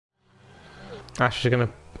Ash is gonna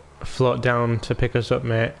float down to pick us up,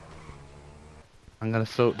 mate. I'm gonna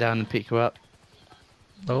float down and pick her up.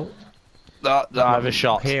 Oh. That I have a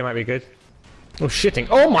shot. Here might be good. Oh, shitting.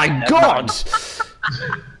 Oh my god!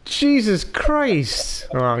 Jesus Christ!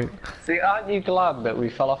 Alright. See, aren't you glad that we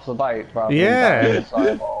fell off the bike rather Yeah. than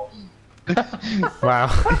eyeballs? Wow.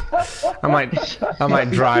 I might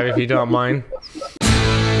drive if you don't mind.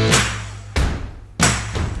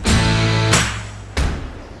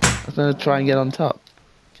 I'm gonna try and get on top.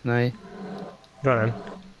 Can I? Go on then.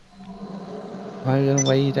 Why are you gonna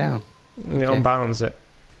weigh you down? You unbalance it.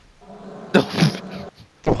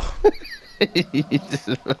 It's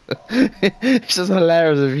just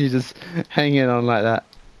hilarious if you just hang in on like that.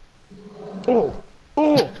 Oh!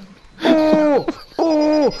 Oh! Oh!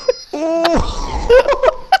 Oh!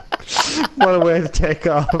 Oh! What a way to take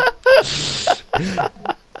off.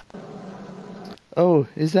 Oh,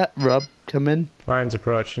 is that Rob coming? Ryan's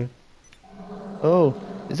approaching. Oh,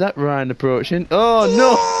 is that Ryan approaching? Oh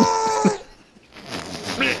no!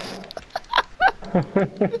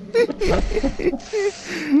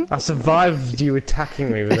 I survived you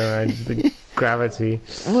attacking me with the gravity.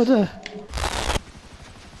 What a...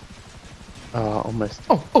 Oh, almost.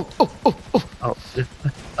 Oh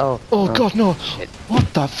god, no! Shit.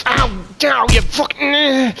 What the f- Ow! Ow, you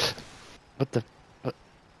fucking... What the... What?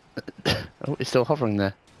 Oh, it's still hovering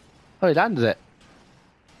there. Oh, he landed it.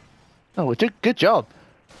 Oh, we did good job.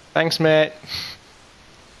 Thanks, mate.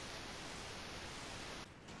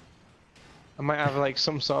 I might have like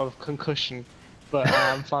some sort of concussion, but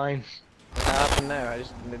I'm fine. What happened there? I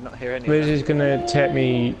just did not hear anything. Liz is gonna take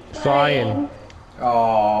me flying.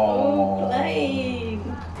 Oh. Plane.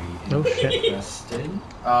 Oh shit. Interesting.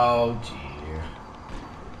 Oh dear.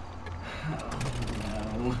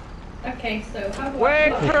 Oh no. Okay, so how do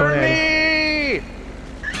Wait I... for me!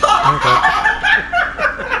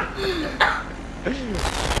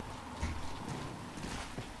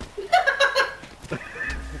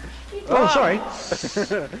 Oh, sorry.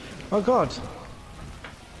 Oh god.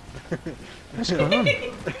 What's going on?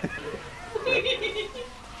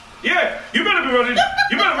 Yeah, you better be running.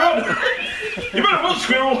 You better run. You better run,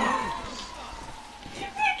 squirrel.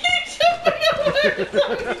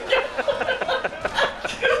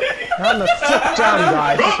 Calm the fuck down,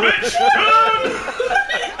 guys. Run, bitch,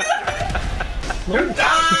 run. You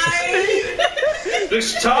die.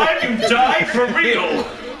 This time you die for real.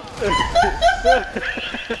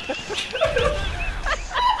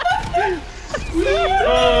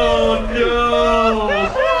 Oh no!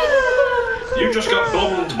 You just got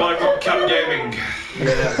bombed by Rockcat Gaming.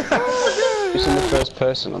 Who's in the first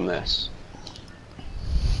person on this?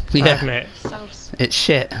 Yeah, mate. It's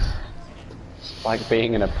shit. Like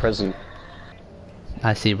being in a prison.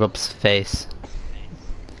 I see Rob's face.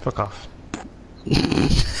 Fuck off.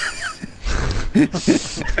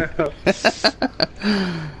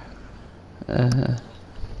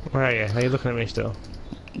 Where are you? Are you looking at me still?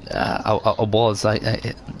 I was.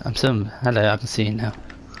 I'm some. Hello, I can see you now.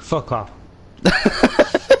 Fuck off.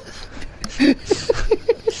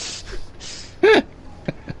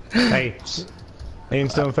 Hey, are you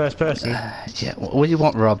still in first person? Yeah. What do you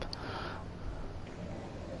want, Rob?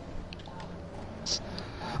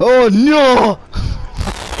 Oh no!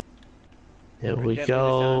 Here we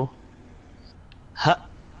go. Huh?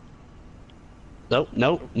 No,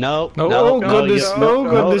 no, no, Oh, no, oh no, goodness, oh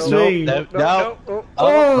goodness me. no, no. Oh,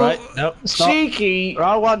 Oh, right, no, stop. Cheeky.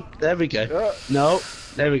 Wrong one. There we go. No,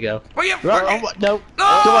 there we go. Oh, you Right, fucking... no,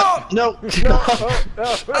 come on, no, no!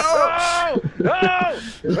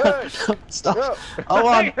 stop. I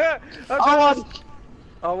won. I won.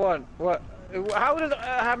 I won. What? How does a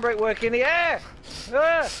handbrake work in the air?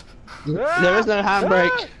 There is no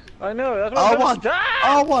handbrake. I know. That's I what won.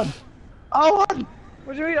 I won. I won.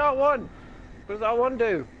 What do you mean R1? What does R1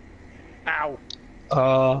 do? Ow.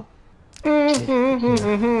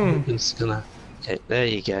 I'm just gonna. Okay, there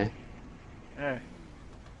you go. Yeah.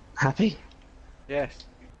 Happy? Yes.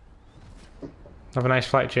 Have a nice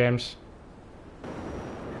flight, James.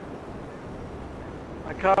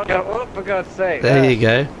 I can't go up for God's sake. There you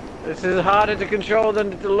go. This is harder to control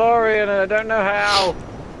than the DeLorean and I don't know how.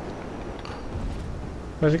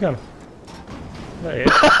 Where's he gone? There he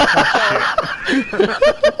is. Oh,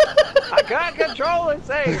 I can't control this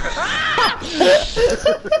thing.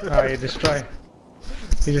 oh, you destroyed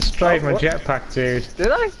my jetpack, dude.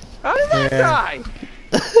 Did I? How did I die?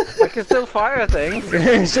 I can still fire things.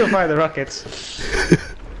 You still fire the rockets.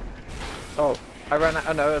 Oh, I ran out.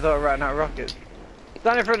 Oh no, I thought I ran out of rockets.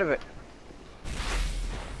 Stand in front of it.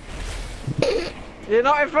 You're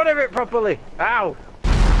not in front of it properly. Ow.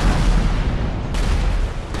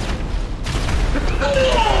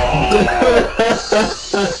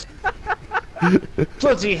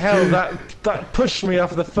 Bloody hell, that pushed me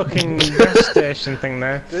off the fucking gas station thing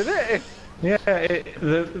there. Did it? Yeah,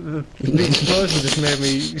 the explosion just made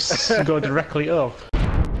me go directly up.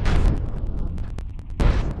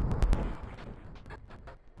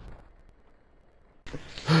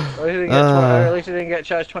 At least you didn't get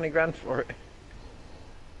charged 20 grand for it.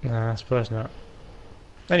 Nah, I suppose not.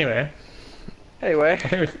 Anyway, Anyway,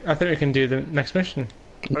 I think we can do the next mission.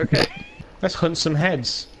 okay. Let's hunt some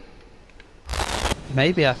heads.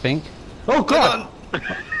 Maybe, I think. Oh god!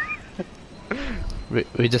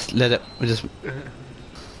 We just let it. We just.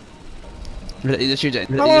 We let you shoot it.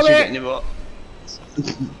 Hello Let you shoot there. it anymore.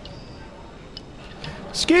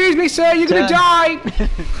 Excuse me, sir, you're gonna die!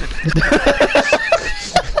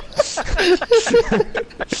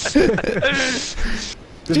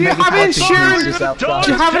 Do you have insurance?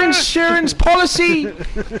 Do you have an insurance policy?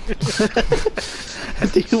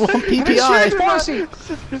 Do you want Insurance PPI? policy! Oh,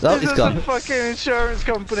 it's There's gone. a fucking insurance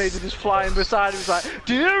company that is flying beside him. It's like,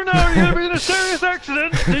 do you know you're gonna be in a serious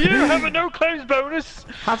accident? Do you have a no claims bonus?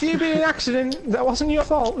 Have you been in an accident? That wasn't your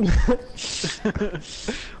fault.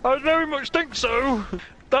 I very much think so.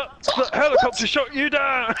 That helicopter shot you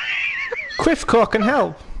down. Quiffcore can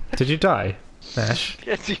help. Did you die, Ash?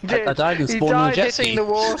 Yes, he did. I died in He spawn on a died jet hitting ski. the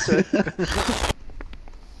water.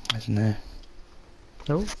 I don't know.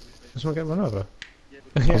 No, doesn't one get run over?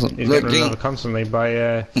 Wasn't He's getting run looking. over constantly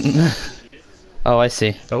by. Oh, I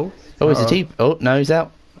see. Oh. Oh, is it Uh-oh. he? Oh, no, he's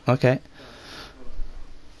out. Okay.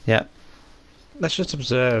 Yeah. Let's just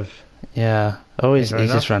observe. Yeah. Oh, he's Fair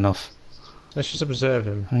just enough. ran off. Let's just observe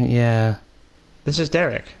him. Yeah. This is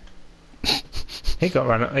Derek. He got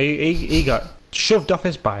run. He got shoved off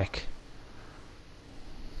his bike,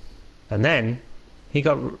 and then he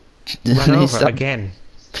got run He's over again,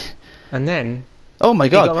 and then Oh my he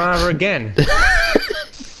got god. run over again.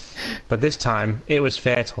 But this time it was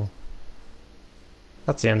fatal.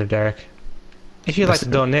 That's the end of Derek. If you'd like to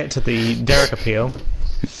donate to the Derek Appeal,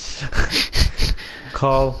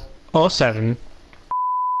 call 07.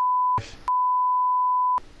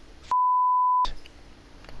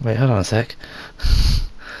 Wait, hold on a sec.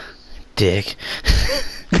 Dick.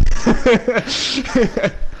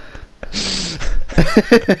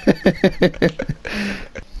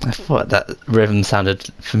 I thought that rhythm sounded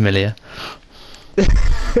familiar.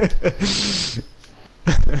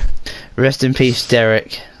 Rest in peace,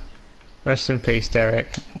 Derek. Rest in peace,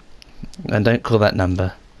 Derek. And don't call that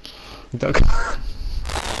number. Don't-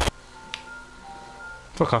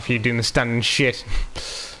 Fuck off, you doing the standing shit.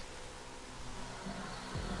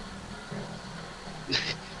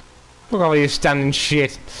 Fuck off, you standing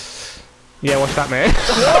shit. Yeah, what's that, mate?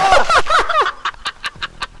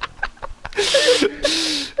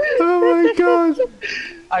 Oh my god.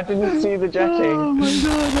 I didn't see the jetting.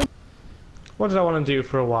 What did I want to do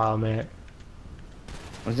for a while, mate?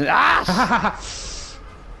 Ah!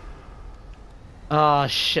 Oh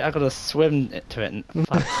shit, I gotta swim to it.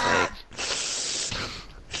 Fuck's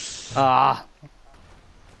sake. Ah.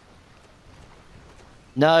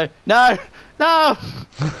 No, no, no,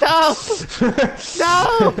 no,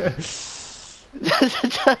 no!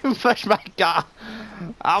 Don't push my car.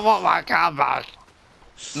 I want my car back.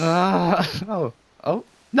 Oh, oh,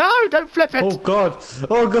 no! Don't flip it. Oh god.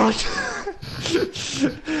 Oh god.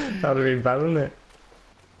 That would have been bad, wouldn't it?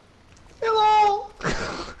 Hello!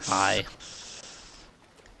 Hi.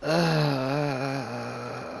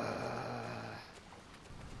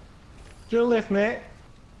 Do you want a lift, mate?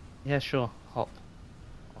 Yeah, sure. Hop.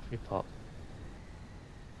 Off you pop.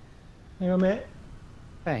 Hang on, mate.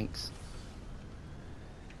 Thanks.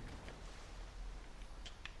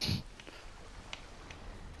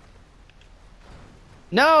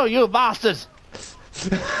 No, you bastard!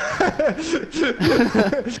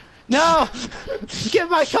 No! Give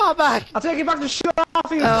my car back! I'll take it back to shop.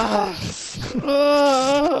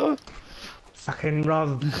 Fucking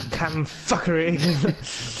Rob Cam fuckery.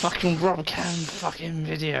 Fucking Rob Cam fucking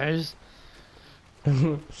videos.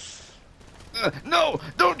 No!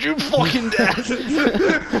 Don't you fucking dare!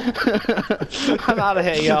 I'm out of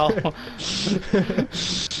here, y'all.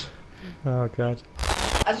 Oh god.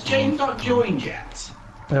 Has James not joined yet?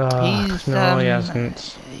 Oh, He's, no, he hasn't.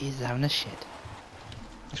 He's having a shit.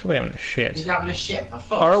 He's probably having a shit. He's having a shit. For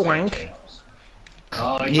fuck's Or a sake, wank. James.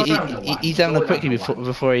 Oh, he's not having a wank. He's having a always quickie having a wank.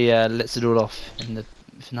 before he lets it all off in the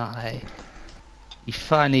finale. He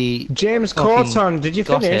finally James fucking Corton, did you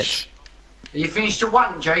got finish? You finished your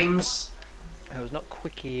wank, James? I was not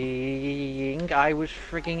quicking, I was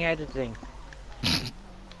frigging editing.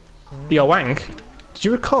 Your wank? Did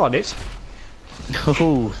you record it?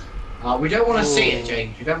 Oh, We don't want to see it,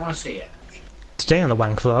 James. We don't want to see it. Today on the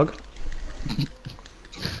wank vlog.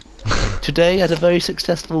 Today I had a very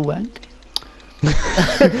successful wank.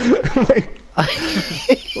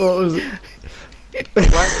 What was it?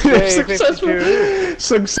 Day 52.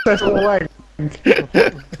 Successful wank.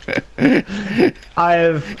 I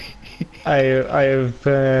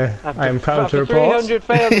am proud to After report. 300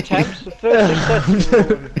 failed attempts, the first successful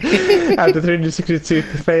one. After 362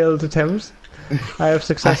 failed attempts, I have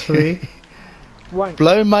successfully Wank.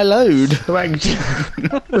 Blown my load. wanked.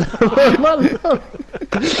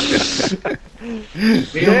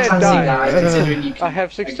 We don't fancy that, considering you I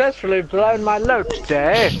have successfully blown my load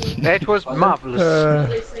today. It was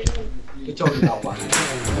marvellous. you're talking about one.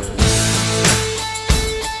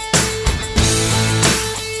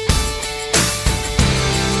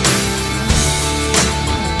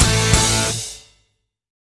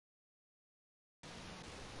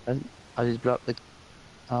 I just blocked the.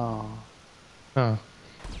 Oh. Oh.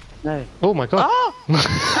 No. Oh my god.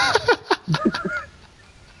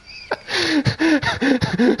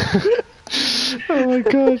 Oh my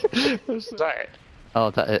god. I'm sorry.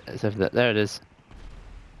 Oh, it's over there. There it is.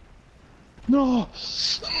 No.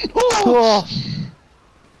 Oh.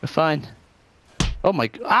 We're fine. Oh my.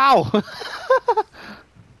 Ow!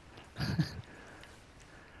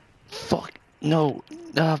 Fuck. No.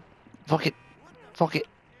 Fuck it. Fuck it.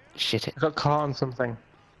 Shit it. I got caught on something.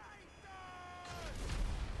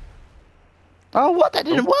 Oh, what? That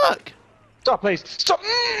didn't work! Stop, please. Stop.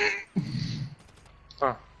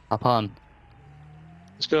 Oh, Up on.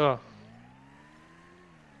 let's go.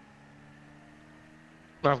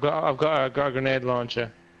 I've got a grenade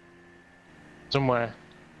launcher somewhere.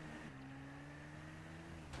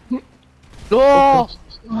 Oh!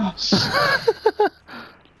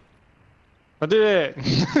 I did it.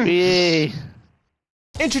 Yay.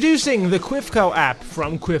 Introducing the Quifco app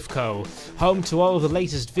from Quifco, home to all the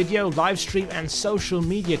latest video, live stream and social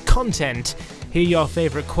media content. Hear your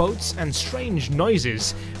favourite quotes and strange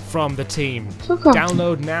noises from the team.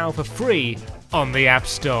 Download now for free on the App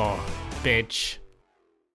Store, bitch.